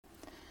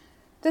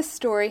This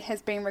story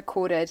has been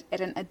recorded at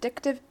an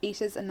Addictive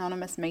Eaters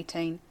Anonymous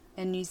meeting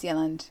in New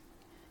Zealand.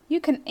 You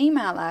can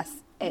email us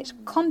at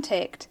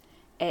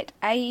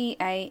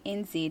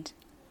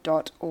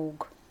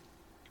contact@aeanz.org.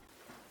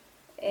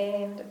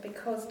 And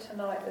because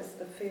tonight is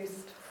the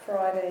first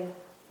Friday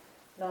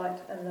night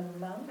in the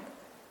month,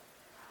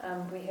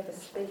 we have a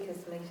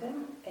speakers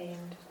meeting,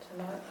 and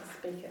tonight the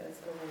speaker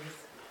is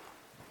Louise.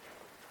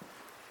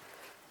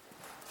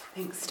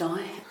 Thanks,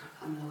 Di.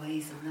 I'm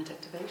Louise, I'm an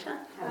addictive eater.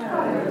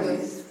 Hi,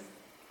 Louise.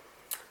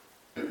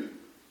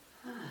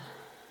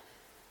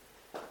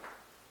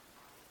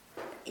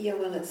 Yeah,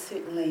 well, it's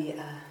certainly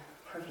a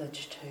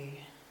privilege to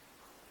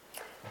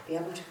be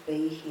able to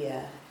be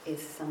here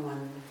as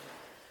someone,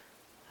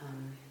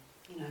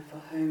 for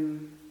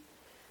whom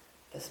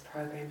this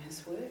program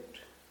has worked.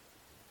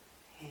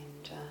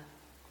 And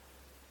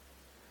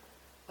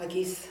I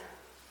guess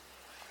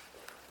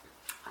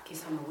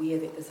I'm aware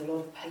that there's a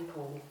lot of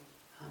people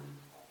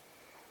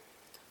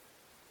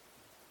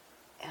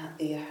out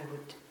there who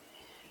would,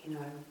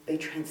 be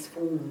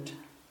transformed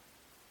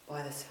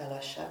by this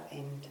fellowship,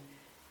 and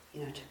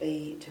to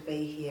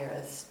be here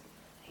is,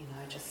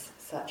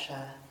 just such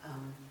a I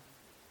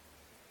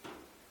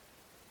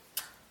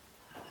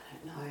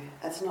don't know.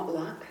 It's not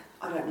luck.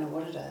 I don't know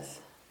what it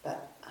is,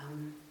 but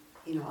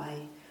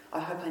I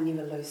hope I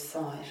never lose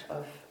sight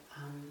of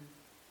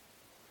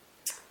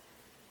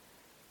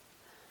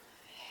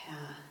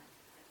how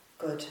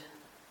good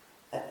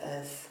it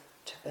is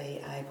to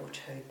be able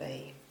to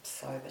be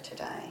sober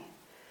today.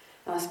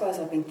 And I suppose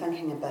I've been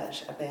thinking a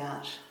bit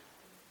about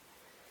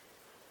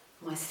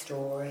my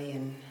story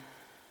and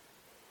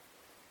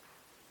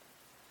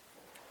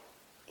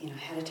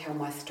how to tell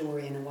my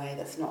story in a way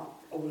that's not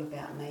all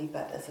about me,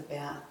 but is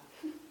about,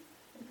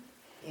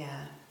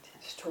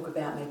 just talk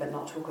about me but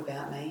not talk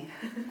about me.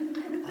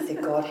 I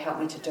said, God help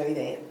me to do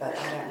that, but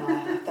I don't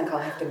know. I think I'll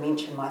have to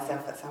mention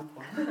myself at some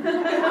point.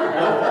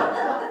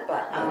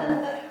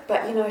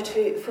 But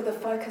for the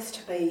focus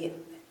to be,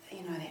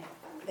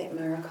 that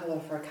miracle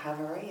of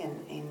recovery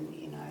and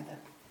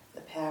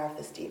the power of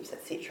the steps,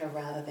 etc.,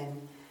 rather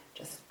than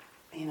just,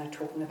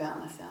 talking about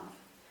myself.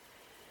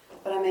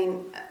 But I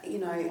mean,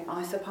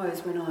 I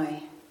suppose when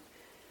I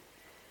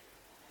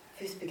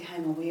first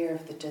became aware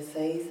of the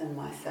disease in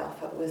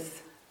myself, it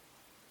was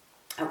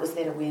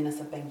that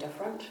awareness of being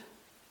different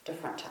to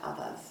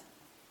others.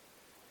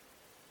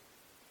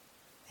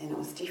 And it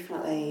was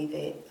definitely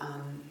that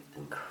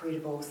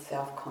incredible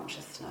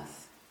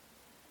self-consciousness,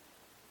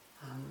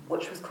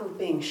 which was called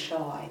being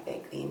shy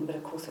back then, but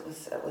of course it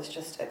was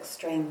just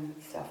extreme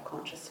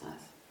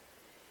self-consciousness.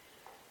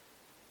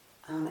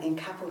 And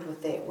coupled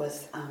with that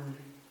was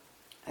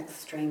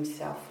extreme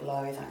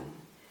self-loathing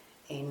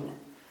and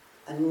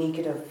a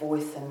negative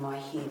voice in my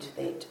head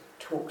that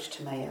talked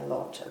to me a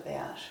lot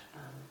about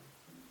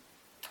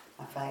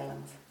my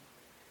failings.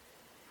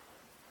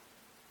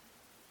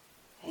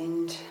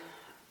 And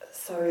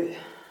so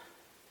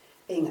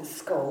being at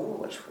school,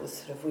 which was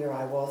sort of where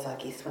I was, I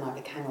guess, when I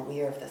became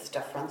aware of this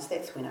difference,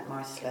 that's when it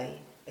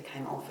mostly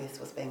became obvious,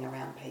 was being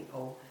around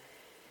people,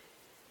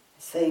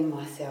 seeing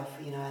myself,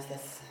 as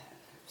this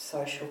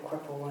social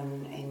cripple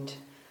and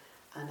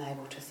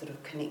unable to sort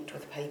of connect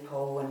with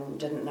people, and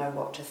didn't know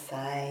what to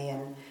say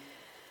and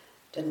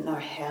didn't know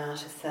how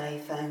to say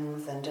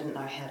things and didn't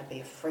know how to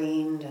be a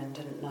friend and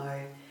didn't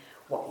know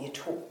what you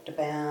talked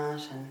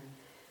about, and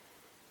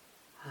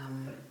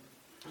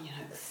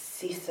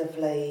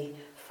excessively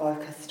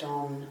focused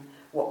on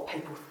what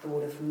people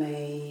thought of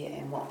me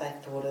and what they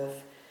thought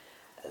of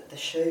the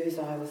shoes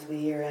I was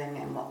wearing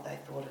and what they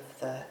thought of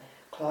the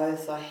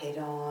clothes I had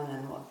on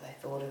and what they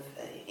thought of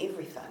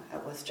everything.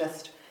 It was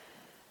just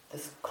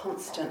this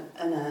constant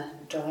inner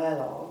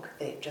dialogue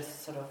that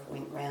just sort of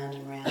went round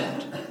and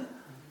round.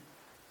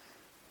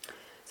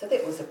 So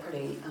that was a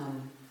pretty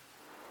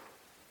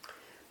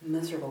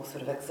miserable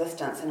sort of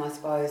existence, and I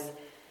suppose,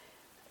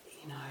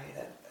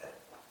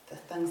 the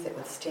things that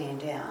would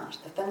stand out,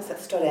 the things that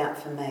stood out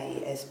for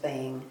me as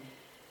being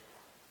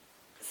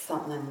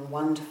something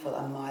wonderful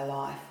in my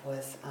life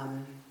was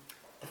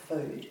the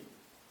food,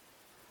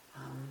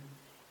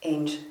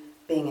 and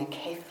being a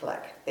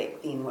Catholic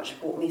back then, which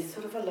brought me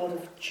sort of a lot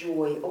of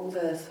joy, all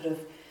the sort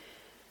of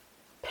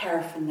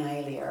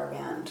paraphernalia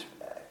around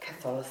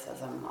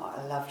Catholicism.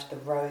 I loved the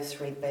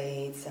rosary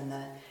beads and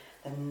the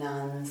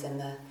nuns and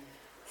the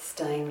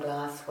stained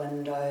glass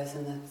windows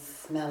and the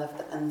smell of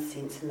the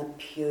incense and the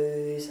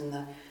pews and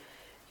the,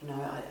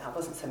 I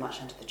wasn't so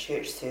much into the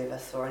church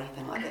service or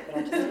anything like that, but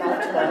I just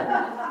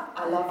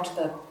loved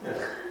the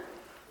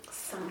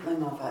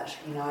something of it,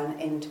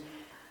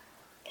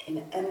 and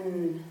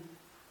in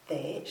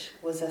that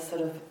was a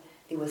sort of,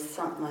 there was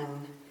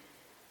something,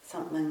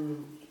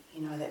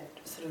 that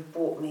sort of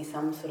brought me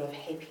some sort of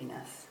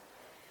happiness.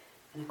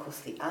 And of course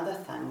the other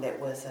thing that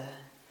was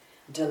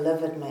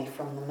delivered me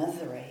from the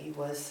misery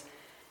was,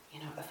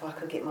 if I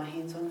could get my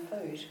hands on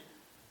food.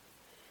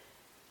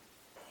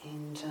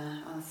 And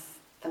I was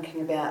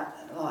thinking about,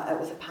 it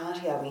was a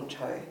party I went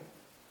to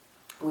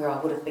where I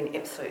would have been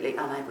absolutely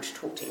unable to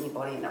talk to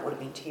anybody and it would have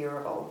been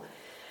terrible.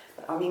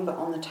 But I remember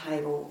on the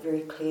table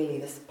very clearly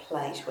this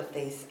plate with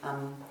these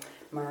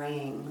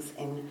meringues,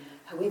 and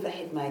whoever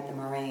had made the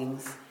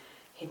meringues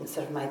hadn't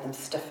sort of made them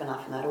stiff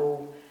enough, and they'd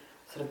all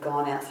sort of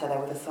gone out, so they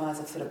were the size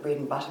of sort of bread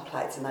and butter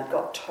plates, and they'd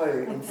got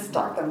two and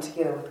stuck them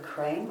together with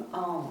cream.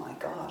 Oh my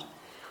God.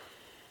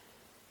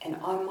 And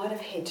I might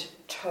have had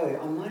two,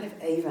 I might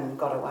have even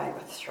got away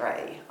with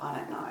three, I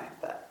don't know,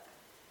 but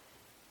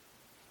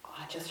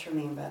I just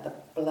remember the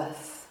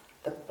bliss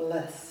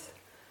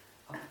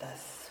of the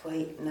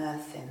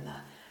sweetness and the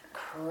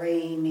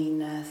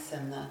creaminess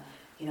and the,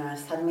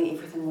 suddenly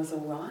everything was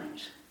all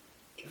right.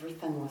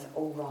 Everything was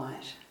all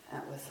right.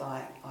 It was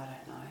like, I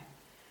don't know.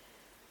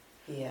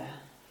 Yeah,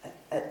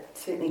 it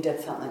certainly did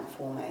something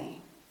for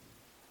me.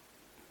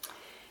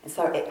 And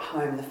so at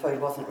home the food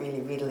wasn't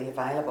really readily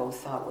available,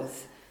 so it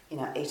was,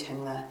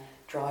 eating the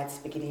dried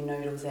spaghetti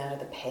noodles out of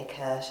the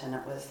packet, and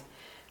it was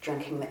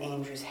drinking the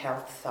Andrews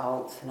Health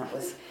salts, and it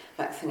was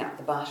mixing up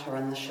the butter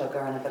and the sugar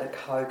and a bit of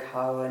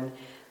cocoa and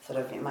sort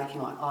of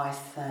making like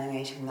icing,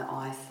 eating the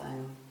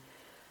icing.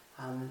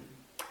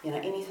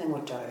 Anything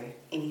would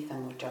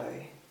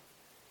do.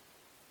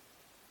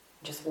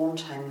 Just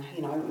wanting,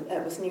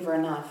 it was never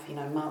enough.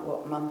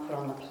 What Mum put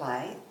on the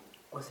plate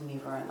was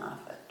never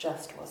enough. It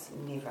just was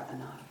never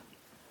enough.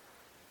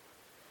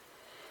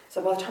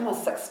 So by the time I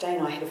was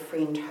 16, I had a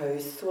friend who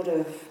sort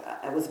of,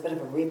 it was a bit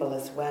of a rebel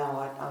as well.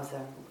 I was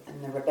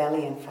in the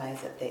rebellion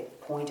phase at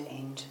that point,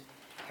 and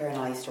her and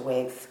I used to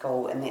wag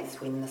school, and that's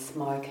when the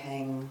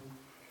smoking,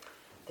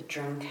 the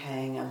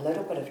drinking, a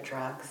little bit of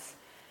drugs,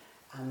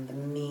 the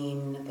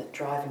men, the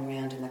driving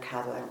around in the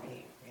car, they weren't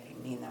really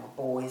men, they were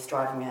boys,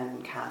 driving around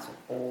in cars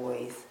with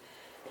boys,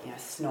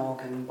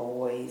 snogging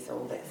boys,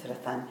 all that sort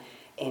of thing.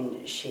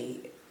 And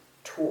she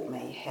taught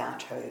me how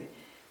to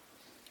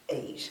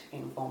eat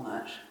and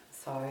vomit.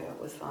 So it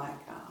was like,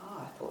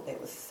 I thought that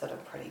was sort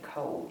of pretty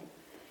cool.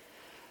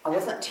 I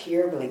wasn't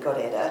terribly good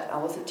at it,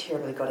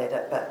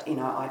 but,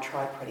 I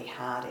tried pretty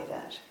hard at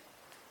it.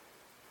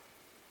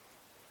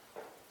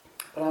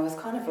 But I was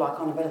kind of like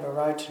on a bit of a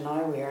road to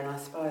nowhere, and I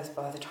suppose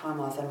by the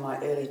time I was in my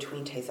early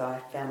 20s, I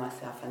found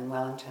myself in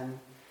Wellington,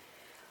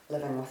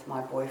 living with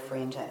my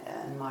boyfriend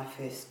in my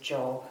first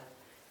job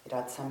that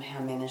I'd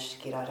somehow managed to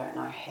get, I don't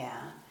know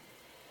how.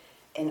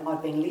 And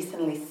I'd been less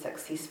and less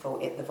successful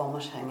at the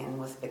vomiting and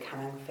was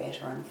becoming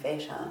fatter and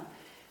fatter.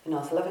 And I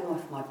was living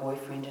with my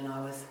boyfriend, and I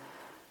was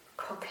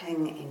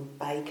cooking and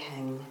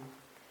baking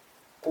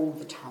all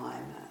the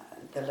time.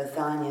 The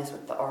lasagnas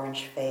with the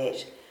orange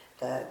fat,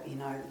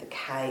 the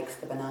cakes,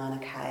 the banana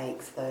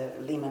cakes, the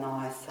lemon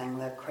icing,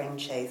 the cream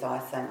cheese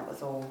icing, it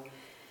was all,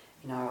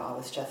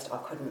 I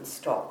couldn't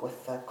stop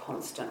with the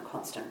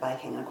constant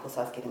baking. And of course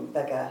I was getting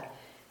bigger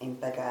and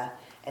bigger,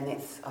 and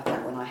that's, I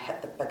think, when I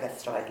hit the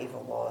biggest I ever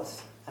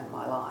was in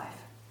my life.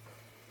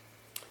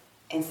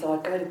 And so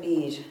I'd go to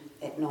bed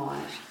at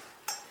night,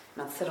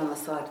 and I'd sit on the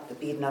side of the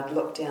bed and I'd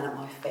look down at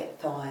my fat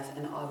thighs,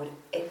 and I would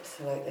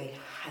absolutely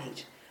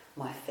hate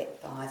my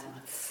fat thighs, and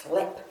I'd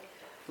slap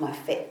my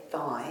fat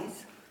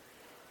thighs,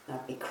 and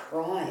I'd be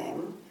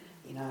crying,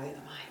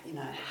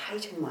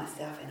 hating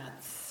myself, and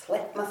I'd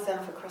slap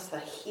myself across the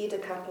head a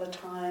couple of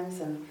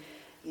times, and,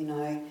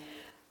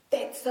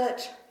 that's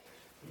it.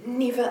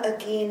 Never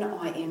again.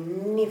 I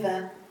am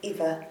never,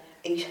 ever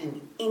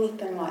eating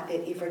anything like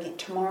that ever again.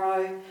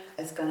 Tomorrow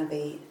is going to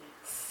be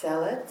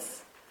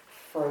salads,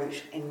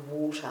 fruit and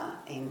water,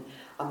 and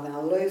I'm going to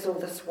lose all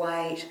this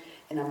weight,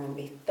 and I'm going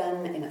to be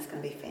thin, and it's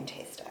going to be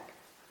fantastic.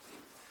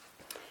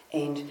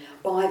 And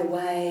by the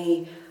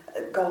way,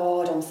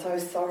 God, I'm so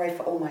sorry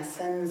for all my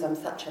sins. I'm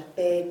such a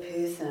bad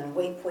person, and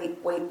weep,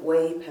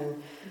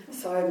 and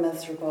so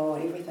miserable,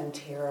 and everything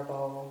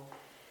terrible.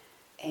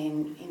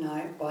 And,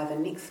 by the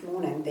next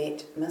morning,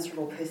 that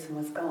miserable person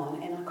was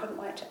gone, and I couldn't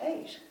wait to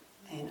eat.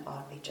 And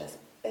I'd be just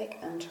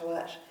back into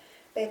it,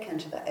 back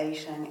into the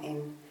eating,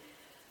 and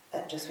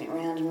it just went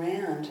round and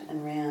round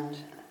and round,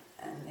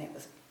 and that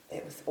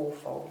was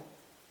awful.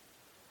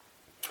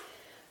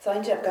 So I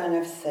ended up going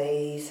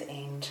overseas,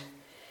 and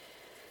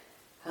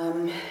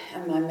in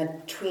my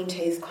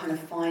mid-20s, kind of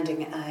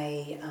finding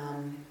a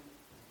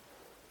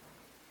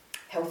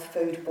health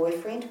food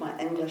boyfriend, my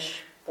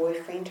English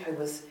boyfriend, who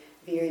was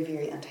very,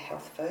 very into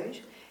health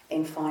food,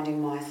 and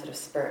finding my sort of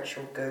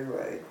spiritual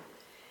guru.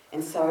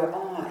 And so,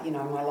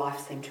 my life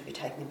seemed to be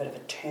taking a bit of a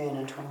turn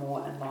into a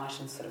more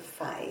enlightened sort of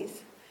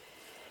phase.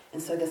 And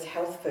so this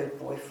health food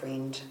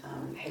boyfriend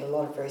had a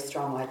lot of very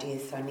strong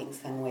ideas. So next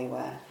thing, we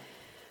were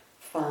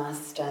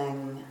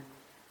fasting,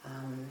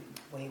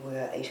 we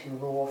were eating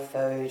raw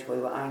food, we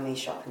were only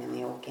shopping in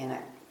the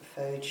organic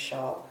food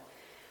shop,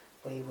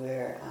 we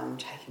were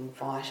taking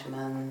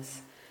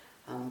vitamins,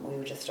 we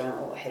were just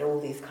had all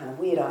these kind of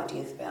weird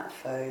ideas about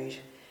food,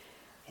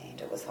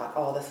 and it was like,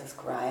 oh, this is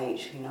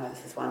great,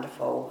 this is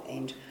wonderful.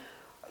 And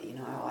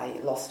I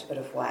lost a bit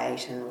of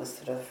weight and was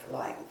sort of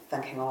like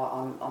thinking,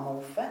 oh, I'm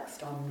all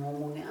fixed, I'm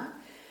normal now.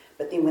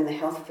 But then when the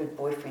health food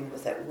boyfriend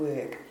was at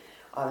work,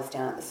 I was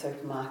down at the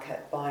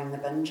supermarket buying the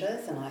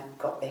binges, and I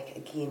got back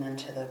again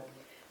into the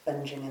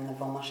binging and the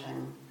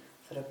vomiting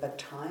sort of big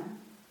time.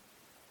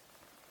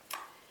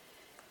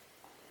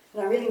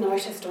 And I really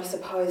noticed, I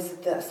suppose,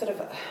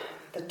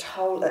 the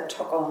toll it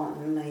took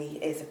on me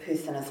as a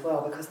person as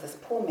well, because this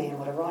poor man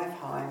would arrive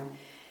home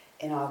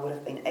and I would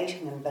have been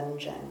eating and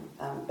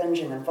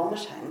binging and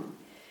vomiting,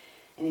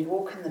 and he'd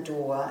walk in the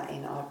door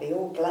and I'd be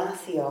all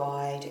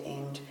glassy-eyed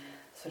and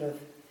sort of,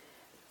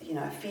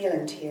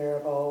 feeling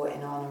terrible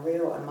and on a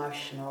real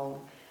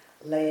emotional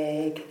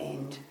lag,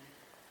 and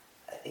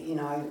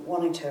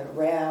wanting to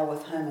row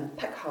with him and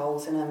pick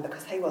holes in him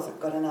because he wasn't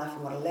good enough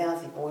and what a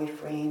lousy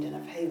boyfriend, and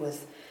if he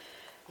was,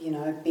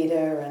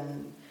 better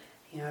and,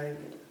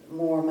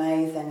 more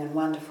amazing and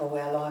wonderful,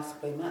 our lives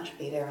would be much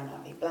better, and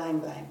I'd be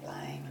blame.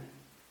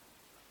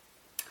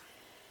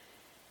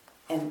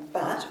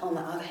 But on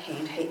the other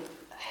hand,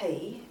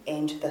 he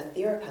and the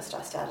therapist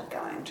I started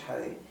going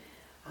to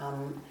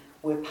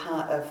were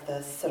part of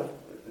this sort of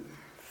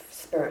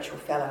spiritual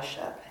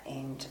fellowship,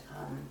 and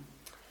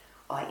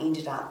I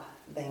ended up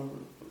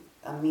being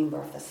a member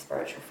of this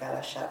spiritual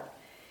fellowship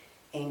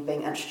and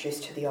being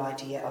introduced to the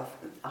idea of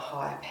a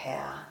higher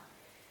power.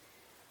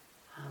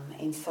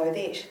 And so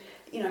that,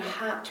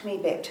 harked me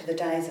back to the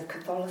days of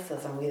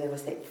Catholicism, where there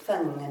was that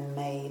thing in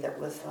me that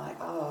was like,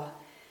 oh,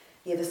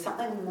 yeah, there's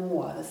something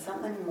more, there's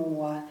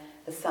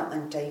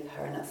something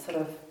deeper, and it's sort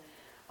of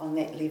on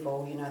that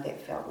level,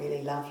 that felt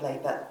really lovely,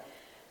 but,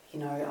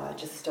 I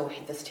just still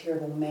had this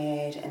terrible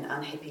mad and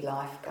unhappy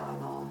life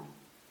going on.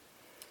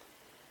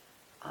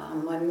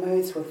 My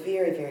moods were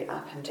very, very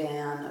up and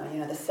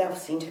down. The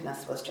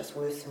self-centeredness was just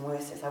worse and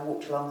worse as I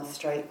walked along the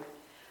street.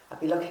 I'd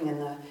be looking in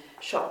the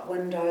shop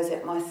windows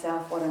at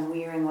myself, what I'm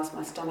wearing, was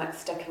my stomach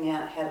sticking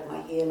out, how did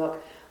my hair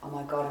look, oh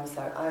my God, I'm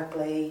so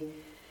ugly.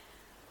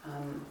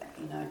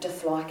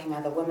 Disliking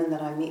other women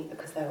that I met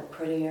because they were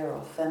prettier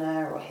or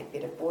thinner or had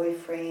better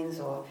boyfriends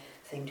or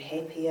seemed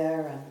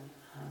happier, and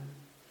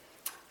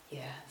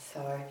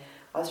so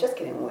I was just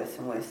getting worse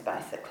and worse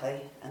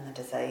basically in the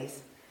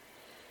disease.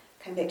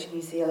 Came back to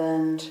New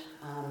Zealand,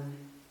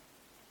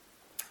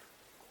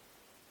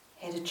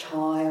 had a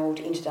child,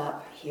 ended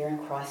up here in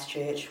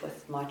Christchurch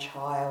with my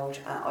child.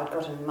 I'd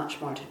gotten much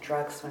more into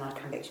drugs when I'd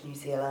come back to New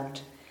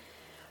Zealand.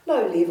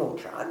 Low-level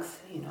drugs,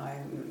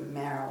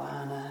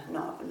 marijuana,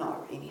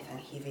 not anything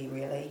heavy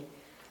really.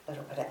 A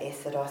little bit of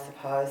acid, I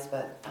suppose,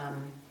 but,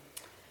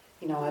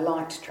 I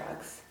liked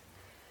drugs.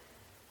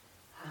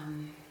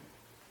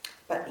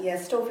 But yeah,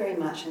 still very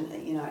much,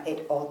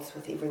 at odds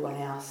with everyone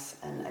else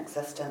in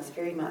existence,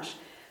 very much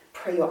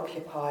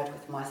preoccupied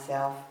with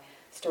myself,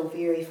 still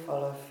very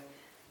full of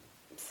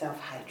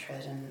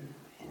self-hatred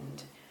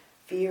and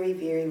very,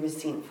 very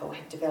resentful.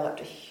 Had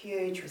developed a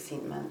huge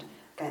resentment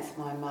against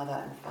my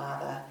mother and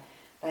father.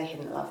 They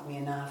hadn't loved me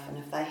enough, and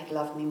if they had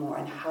loved me more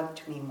and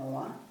hugged me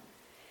more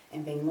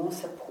and been more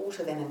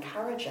supportive and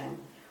encouraging,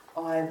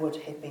 I would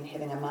have been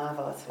having a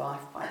marvellous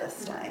life by this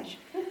stage.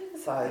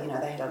 So,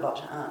 they had a lot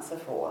to answer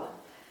for.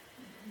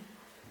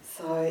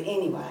 So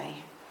anyway,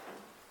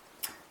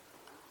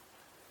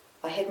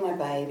 I had my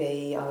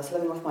baby. I was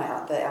living with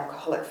the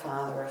alcoholic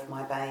father of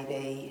my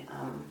baby.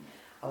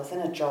 I was in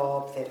a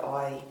job that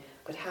I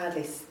could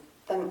hardly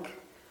think,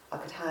 I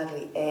could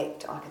hardly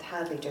act, I could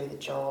hardly do the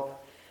job.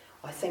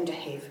 I seemed to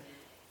have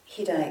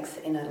headaches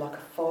and like a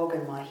fog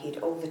in my head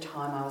all the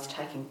time. I was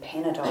taking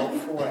Panadol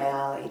 4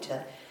 hourly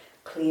to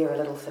clear a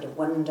little sort of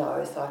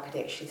window so I could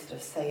actually sort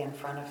of see in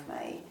front of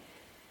me.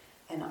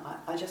 And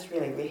I just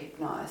really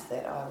recognised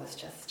that I was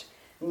just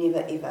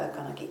never ever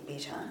going to get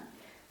better,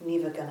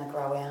 never going to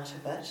grow out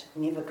of it,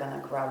 never going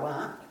to grow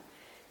up,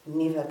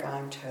 never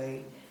going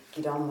to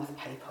get on with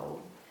people.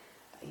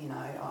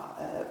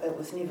 It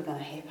was never going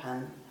to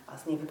happen. I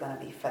was never going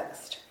to be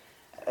fixed.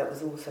 It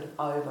was all sort of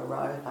over,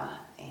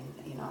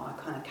 and I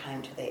kind of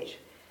came to that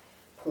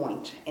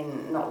point.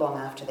 And not long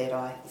after that,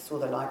 I saw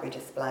the library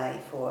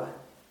display for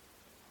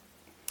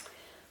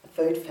the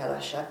food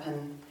fellowship,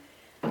 and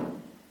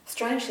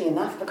strangely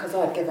enough, because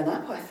I'd given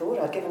up, I thought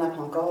I'd given up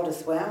on God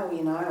as well.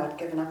 I'd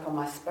given up on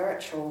my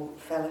spiritual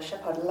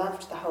fellowship. I'd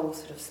loved the whole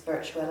sort of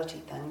spirituality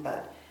thing,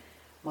 but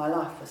my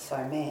life was so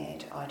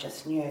mad. I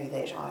just knew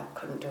that I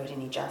couldn't do it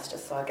any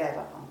justice, so I gave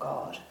up on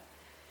God.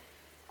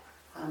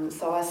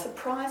 So I was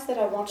surprised that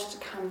I wanted to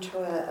come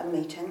to a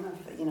meeting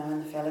of,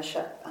 in the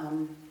fellowship,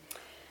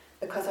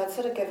 because I'd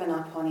sort of given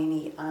up on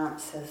any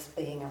answers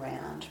being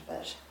around.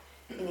 But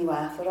anyway,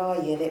 I thought,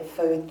 oh yeah, that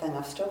food thing,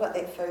 I've still got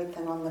that food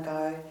thing on the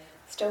go,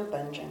 still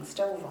binging,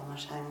 still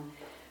vomiting,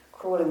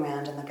 crawling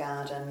around in the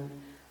garden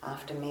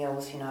after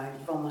meals,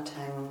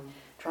 vomiting,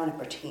 trying to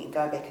pretend,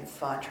 go back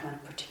inside, trying to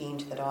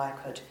pretend that I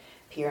could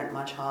parent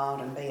my child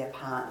and be a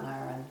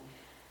partner. And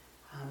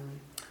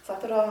so I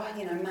thought,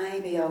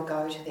 maybe I'll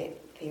go to that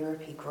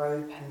therapy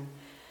group and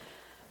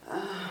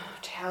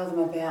tell them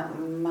about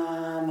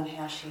Mum and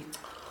how she,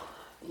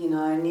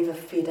 never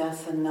fed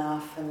us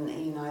enough, and,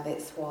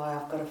 that's why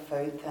I've got a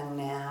food thing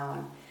now.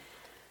 And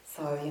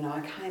so,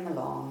 I came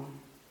along,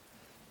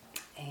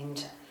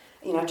 and,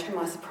 to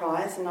my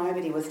surprise,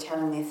 nobody was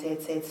telling their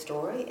sad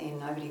story, and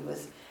nobody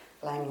was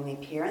blaming their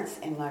parents,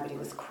 and nobody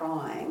was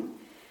crying.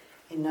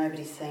 and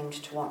nobody seemed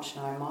to want to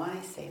know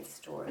my sad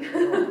story.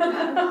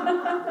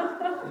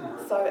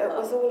 So it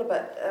was all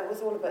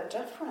a bit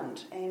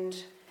different. And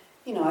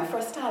you know, for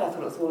a start, I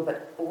thought it was all a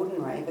bit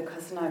ordinary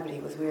because nobody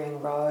was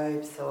wearing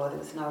robes, or there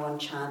was no one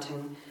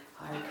chanting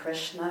Hare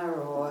Krishna,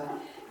 or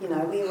you know,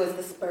 where was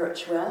the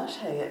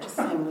spirituality? It just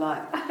seemed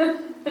like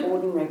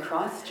ordinary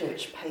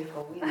Christchurch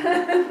people, you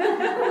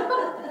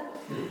know.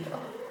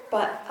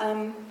 But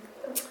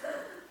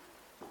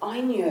I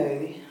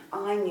knew.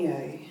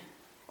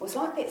 It was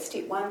like that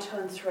step 1, 2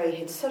 and 3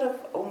 had sort of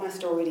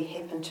almost already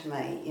happened to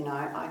me. You know,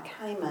 I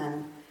came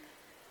in,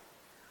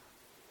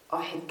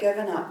 I had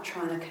given up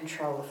trying to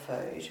control the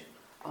food.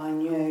 I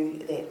knew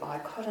that I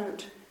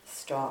couldn't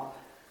stop.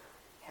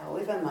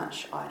 However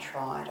much I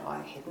tried,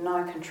 I had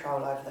no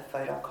control over the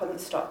food. I couldn't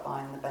stop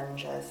buying the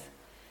binges.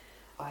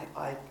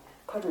 I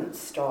couldn't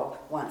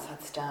stop once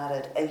I'd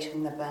started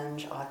eating the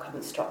binge. I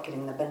couldn't stop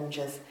getting the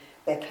binges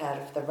back out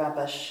of the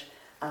rubbish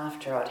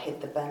after I'd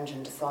had the binge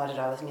and decided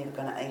I was never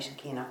going to eat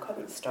again. I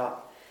couldn't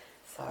stop.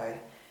 So,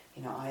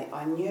 you know,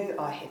 I knew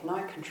I had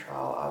no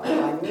control.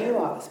 I knew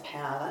I was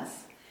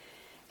powerless.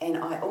 And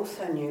I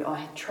also knew I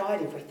had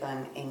tried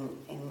everything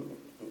and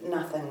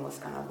nothing was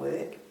going to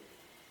work.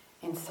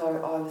 And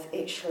so I was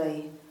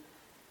actually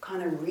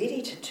kind of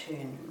ready to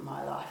turn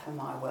my life and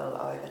my will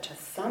over to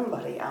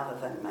somebody other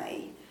than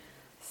me.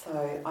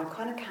 So I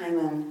kind of came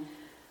in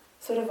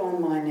sort of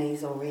on my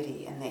knees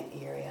already in that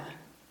area.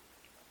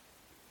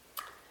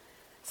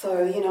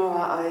 So, you know,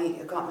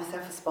 I got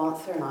myself a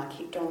sponsor and I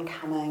kept on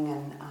coming,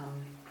 and,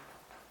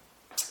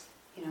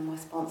 you know, my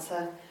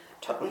sponsor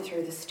took me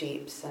through the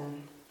steps,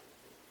 and,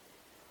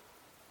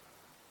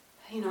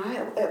 you know,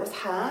 it was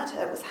hard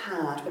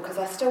because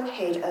I still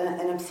had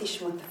an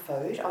obsession with the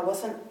food. I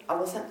wasn't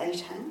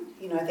eating,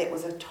 you know, that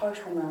was a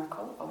total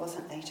miracle. I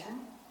wasn't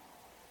eating.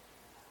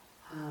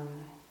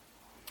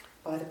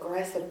 By the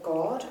grace of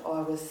God,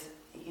 I was,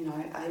 you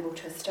know, able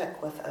to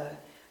stick with a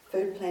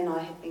food plan I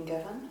had been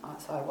given.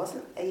 So I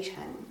wasn't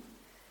eating,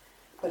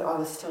 but I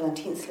was still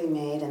intensely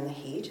mad in the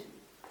head,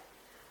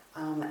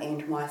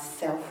 and my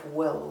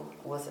self-will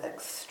was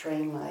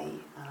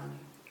extremely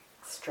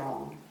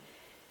strong.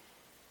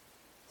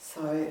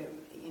 So,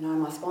 you know,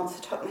 my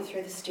sponsor took me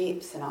through the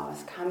steps, and I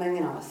was coming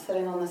and I was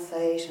sitting on the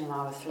seat and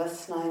I was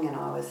listening and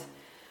I was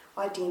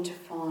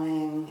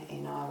identifying,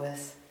 and I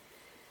was,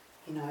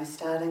 you know,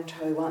 starting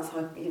to, once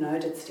I, you know,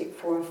 did step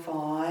 4 and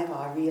 5,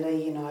 I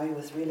really, you know,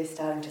 was really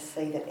starting to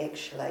see that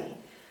actually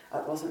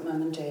it wasn't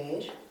mum and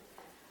dad.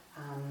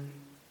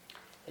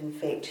 In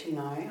fact, you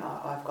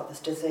know, I've got this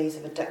disease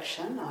of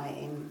addiction. I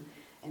am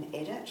an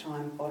addict.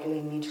 I'm bodily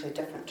and mentally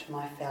different to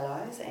my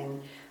fellows,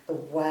 and the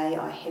way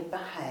I had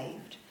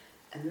behaved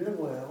in the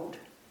world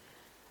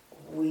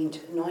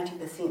went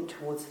 90%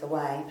 towards the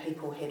way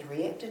people had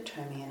reacted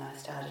to me, and I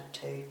started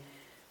to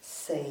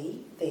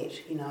see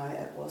that, you know,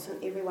 it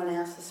wasn't everyone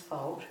else's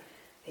fault,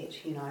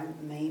 that, you know,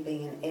 me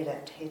being an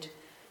addict had,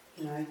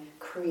 you know,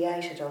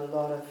 created a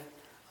lot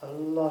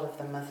of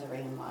the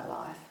misery in my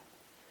life.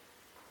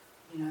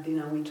 You know,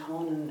 then I went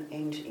on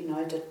and you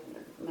know,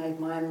 made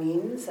my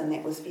amends, and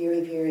that was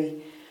very,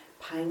 very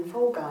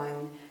painful,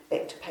 going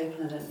back to people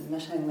and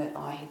admitting that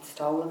I had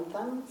stolen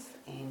things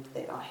and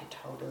that I had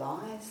told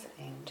lies,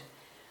 and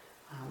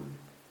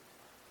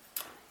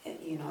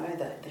you know,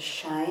 the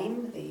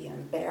shame, the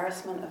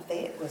embarrassment of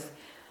that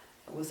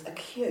was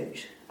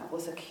acute. It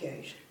was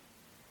acute.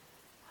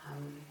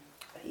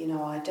 You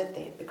know, I did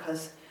that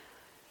because,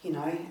 you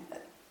know,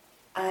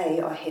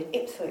 A, I had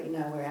absolutely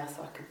nowhere else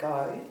I could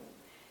go,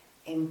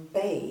 and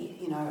B,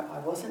 you know, I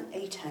wasn't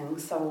eating,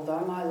 so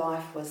although my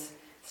life was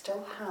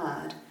still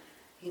hard,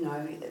 you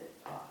know,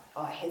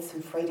 I had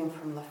some freedom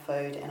from the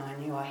food, and I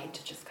knew I had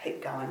to just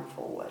keep going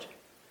forward.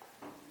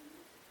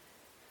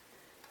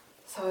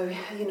 So,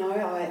 you know,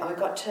 I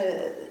got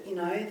to, you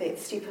know, that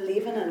step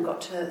 11 and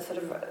got to sort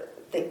of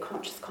that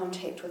conscious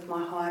contact with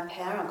my higher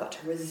power. I got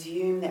to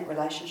resume that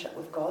relationship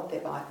with God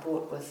that I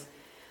thought was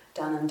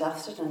done and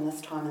dusted, and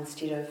this time,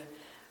 instead of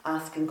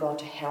asking God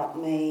to help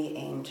me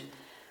and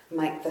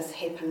make this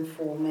happen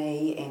for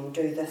me and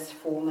do this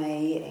for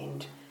me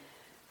and,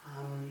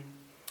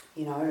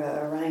 you know,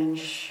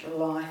 arrange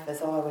life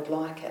as I would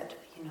like it,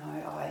 you know,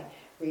 I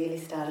really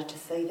started to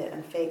see that,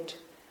 in fact,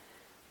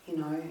 you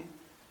know,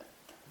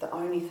 the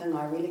only thing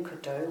I really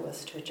could do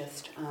was to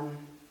just,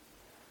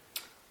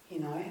 you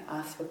know,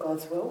 ask for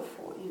God's will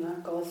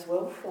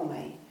for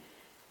me.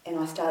 And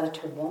I started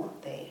to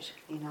want that,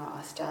 you know,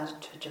 I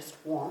started to just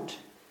want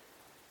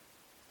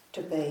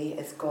to be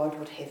as God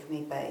would have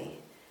me be.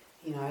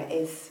 You know,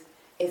 as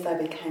I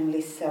became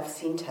less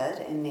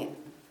self-centred and that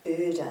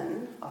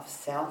burden of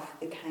self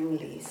became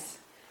less,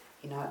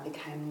 you know, it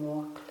became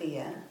more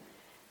clear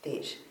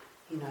that,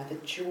 you know, the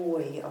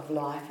joy of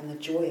life and the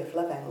joy of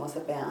living was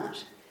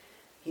about,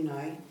 you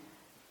know,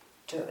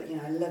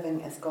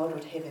 living as God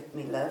would have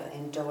me live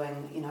and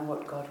doing, you know,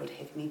 what God would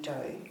have me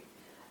do.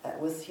 It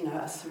was, you know,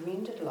 a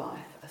surrendered life.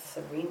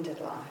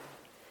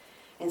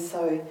 And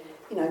so,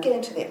 you know,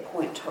 getting to that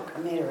point took a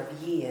matter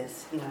of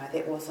years, you know,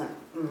 that wasn't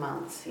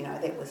months, you know,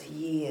 that was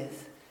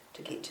years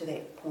to get to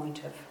that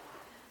point of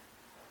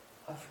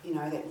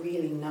that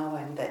really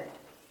knowing that,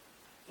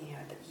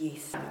 that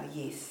yes,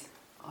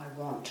 I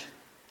want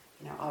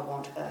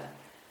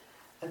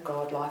a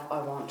God life.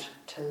 I want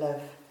to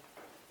live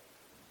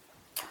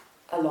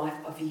a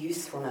life of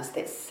usefulness,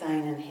 that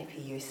sane and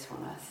happy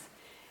usefulness.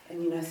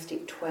 And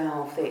step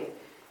 12,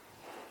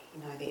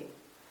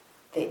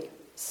 that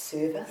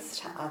service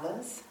to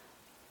others.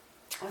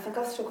 I think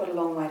I've still got a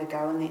long way to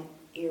go in that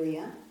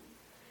area,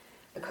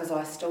 because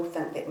I still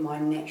think that my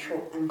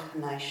natural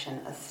inclination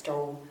is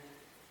still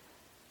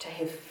to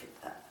have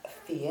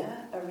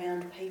fear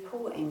around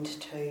people and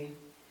to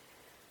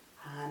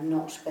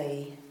not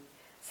be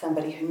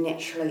somebody who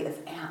naturally is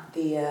out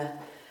there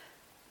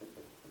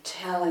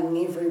telling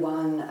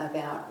everyone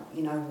about,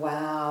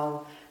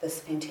 wow, this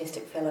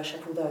fantastic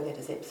fellowship, although that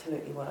is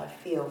absolutely what I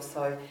feel.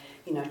 So,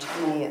 to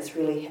me it's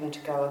really having to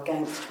go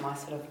against my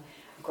sort of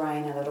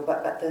grain a little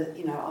bit, but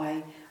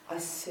I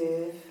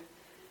serve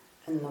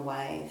in the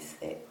ways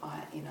that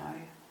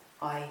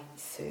I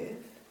serve.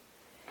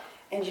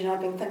 And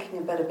I've been thinking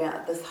a bit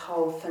about this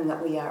whole thing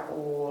that we are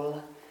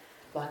all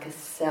like a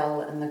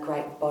cell in the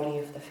great body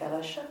of the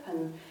fellowship,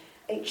 and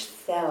each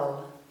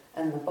cell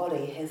in the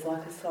body has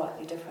like a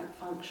slightly different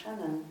function,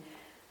 and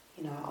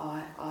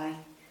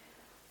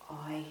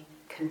I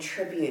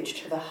contribute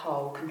to the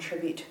whole,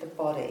 contribute to the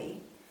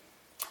body,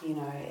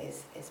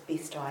 as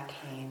best I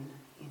can,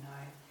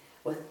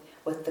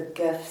 with the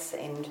gifts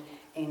and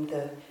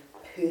the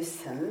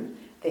person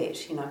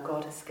that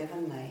God has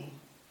given me.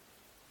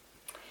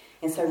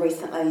 And so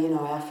recently,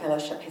 our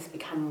fellowship has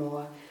become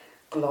more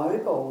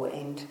global,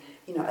 and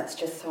it's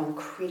just so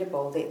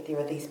incredible that there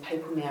are these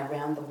people now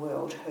around the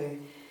world who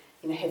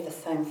have the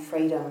same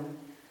freedom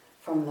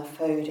from the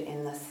food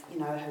and this,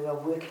 who are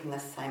working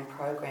this same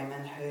program,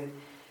 and who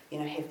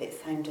have that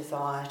same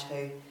desire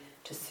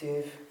to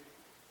serve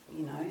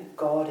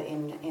God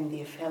and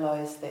their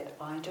fellows that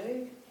I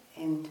do.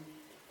 And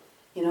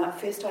at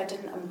first I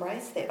didn't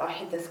embrace that. I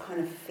had this kind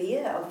of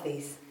fear of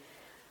these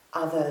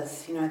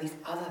others, these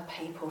other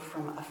people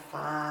from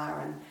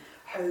afar, and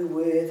who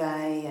were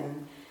they,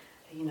 and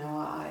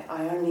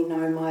I only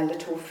know my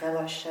little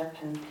fellowship,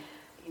 and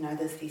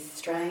there's these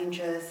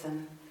strangers,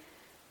 and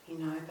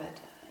but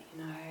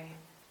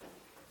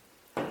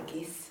I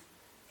guess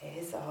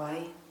as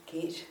I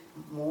get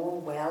more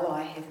well,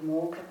 I have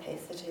more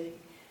capacity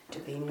to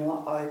be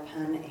more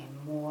open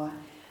and more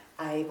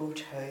able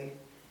to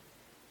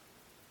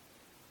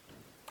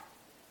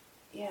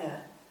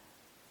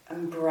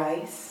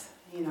embrace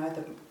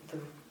the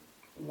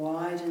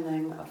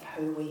widening of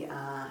who we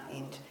are,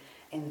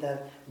 and the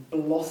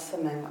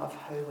blossoming of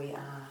who we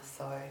are.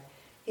 So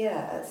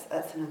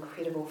it's an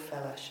incredible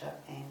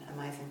fellowship and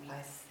amazing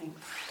place.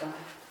 Thanks, Di.